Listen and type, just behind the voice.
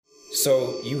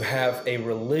So you have a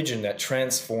religion that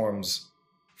transforms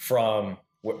from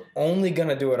we're only going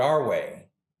to do it our way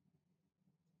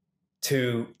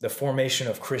to the formation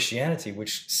of Christianity,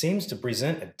 which seems to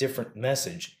present a different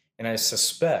message. And I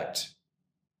suspect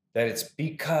that it's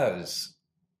because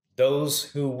those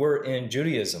who were in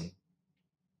Judaism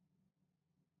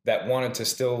that wanted to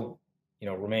still,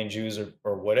 remain Jews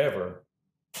or whatever,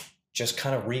 just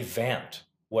kind of revamped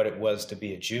what it was to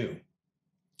be a Jew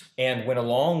and went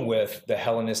along with the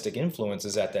Hellenistic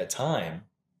influences at that time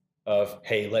of,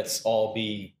 hey, let's all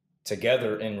be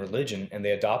together in religion, and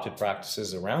they adopted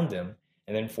practices around them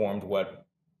and then formed what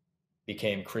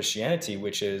became Christianity,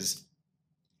 which is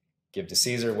give to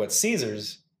Caesar what's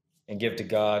Caesar's and give to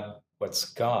God what's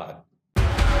God.